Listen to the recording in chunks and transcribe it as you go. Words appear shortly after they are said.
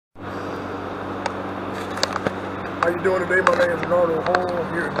you doing today? My name is Bernardo Hall.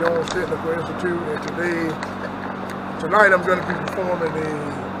 I'm here at Jones Technical Institute, and tonight I'm going to be performing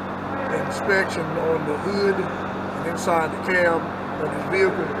an inspection on the hood and inside the cab of this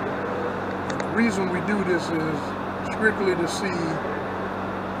vehicle. And the reason we do this is strictly to see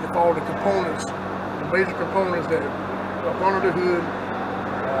if all the components, the major components that are up under the hood,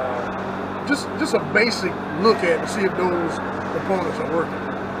 just a basic look at to see if those components are working.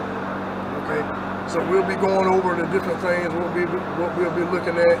 Okay, so we'll be going over the different things what we'll be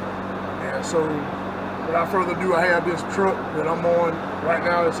looking at. And so without further ado, I have this truck that I'm on right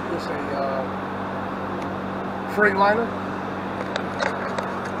now. It's a Freightliner.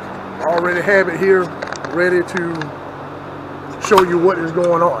 I already have it here ready to show you what is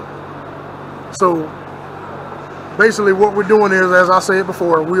going on. So basically what we're doing is, as I said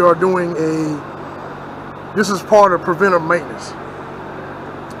before, we are doing this is part of preventive maintenance.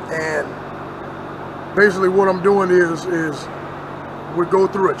 And basically what I'm doing is we go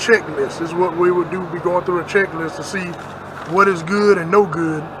through a checklist. This is what we would do, be going through a checklist to see what is good and no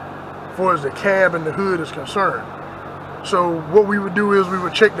good as far as the cab and the hood is concerned. So what we would do is we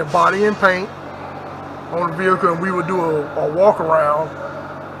would check the body and paint on the vehicle, and we would do a walk around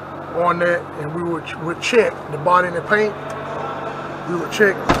on that, and we would check the body and the paint. We would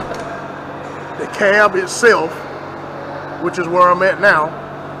check the cab itself, which is where I'm at now,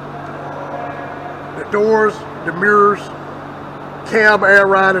 the doors, the mirrors, cab air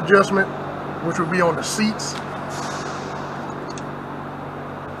ride adjustment, which would be on the seats.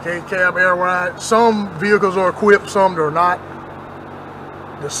 Okay, cab air ride. Some vehicles are equipped, some are not.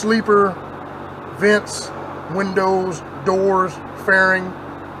 The sleeper, vents, windows, doors, fairing,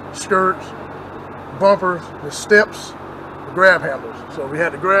 skirts, bumpers, the steps, the grab handles. So we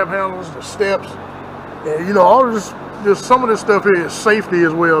had the grab handles, the steps, and you know, all of this, just some of this stuff here is safety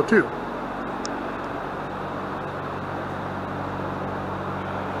as well too.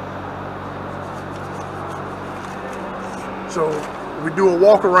 So we do a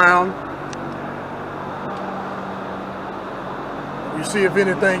walk around. We see if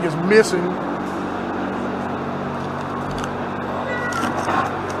anything is missing.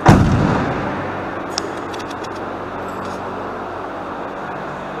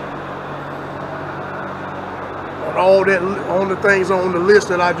 On the things on the list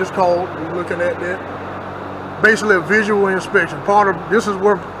that I just called, we're looking at that. Basically a visual inspection. Part of this is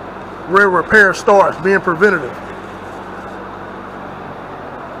where repair starts, being preventative.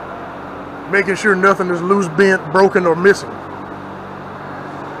 Making sure nothing is loose, bent, broken, or missing.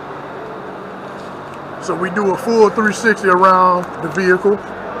 So we do a full 360 around the vehicle,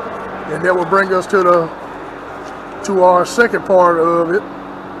 and that will bring us to our second part of it,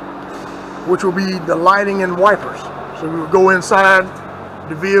 which will be the lighting and wipers. So we will go inside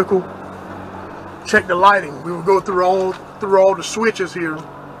the vehicle, check the lighting. We will go through all the switches here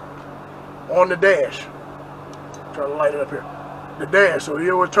on the dash. Try to light it up here. The dash. So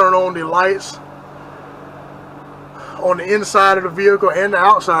here we'll turn on the lights on the inside of the vehicle and the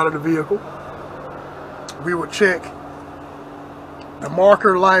outside of the vehicle. We will check the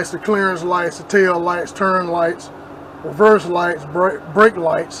marker lights, the clearance lights, the tail lights, turn lights, reverse lights, brake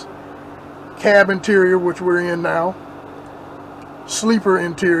lights, cab interior, which we're in now, sleeper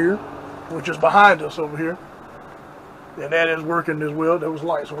interior, which is behind us over here, and that is working as well. Those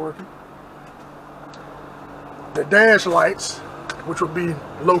lights are working. The dash lights, which will be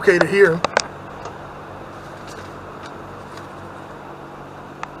located here,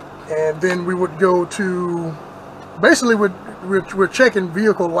 and then we would go to, basically we're checking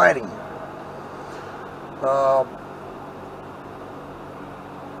vehicle lighting.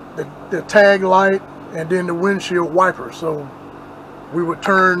 The tag light, and then the windshield wiper. So we would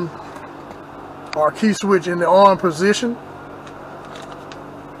turn our key switch in the on position,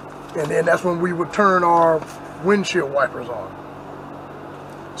 and then that's when we would turn our windshield wipers on.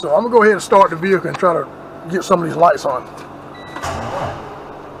 So I'm gonna go ahead and start the vehicle and try to get some of these lights on.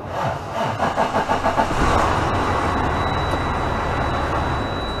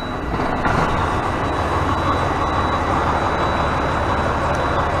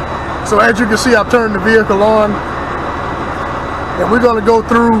 So as you can see, I've turned the vehicle on, and we're going to go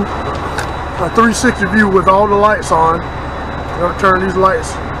through a 360 view with all the lights on. I'm going to turn these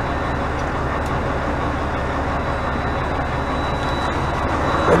lights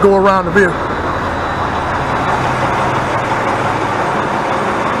and go around the vehicle.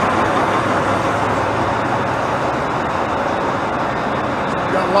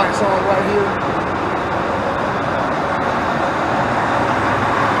 Got lights on right here.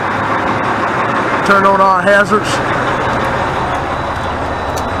 Turn on our hazards.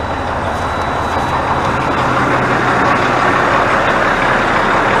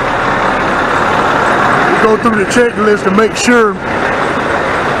 go through the checklist to make sure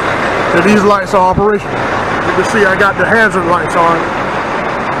that these lights are operational. You can see I got the hazard lights on.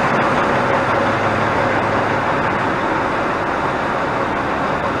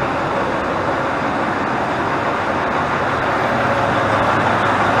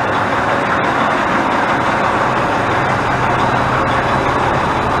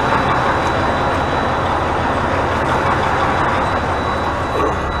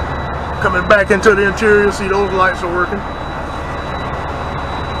 Coming back into the interior, see those lights are working.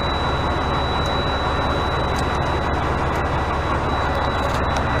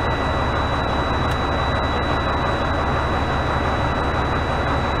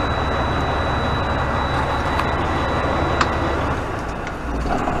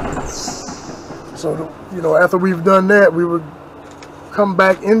 So, you know, after we've done that, we would come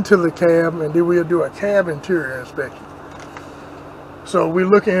back into the cab and then we'll do a cab interior inspection. So we're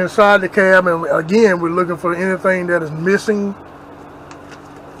looking inside the cab, and again, we're looking for anything that is missing,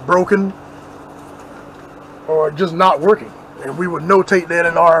 broken, or just not working. And we would notate that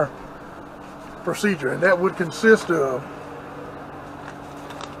in our procedure. And that would consist of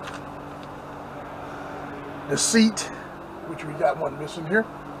the seat, which we got one missing here,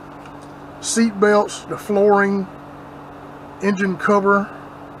 seat belts, the flooring, engine cover,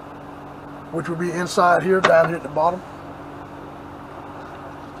 which would be inside here, down here at the bottom.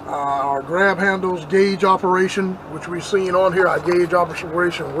 Our grab handles, gauge operation, which we've seen on here. Our gauge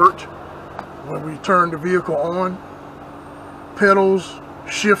operation worked when we turned the vehicle on. Pedals,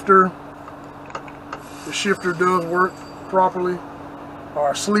 shifter. The shifter does work properly.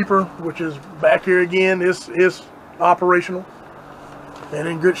 Our sleeper, which is back here again, is operational and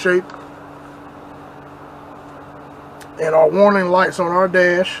in good shape. And our warning lights on our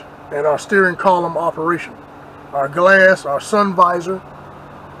dash and our steering column operation. Our glass, our sun visor,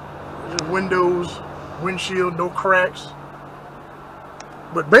 windows, windshield, no cracks.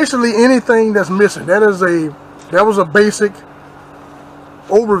 But basically anything that's missing, that was a basic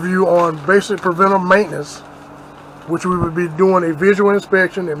overview on basic preventive maintenance, which we would be doing a visual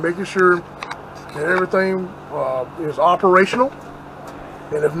inspection and making sure that everything is operational,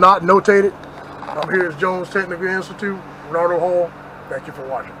 and if not, notate it. I'm here at Jones Technical Institute, Bernardo Hall. Thank you for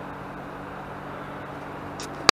watching.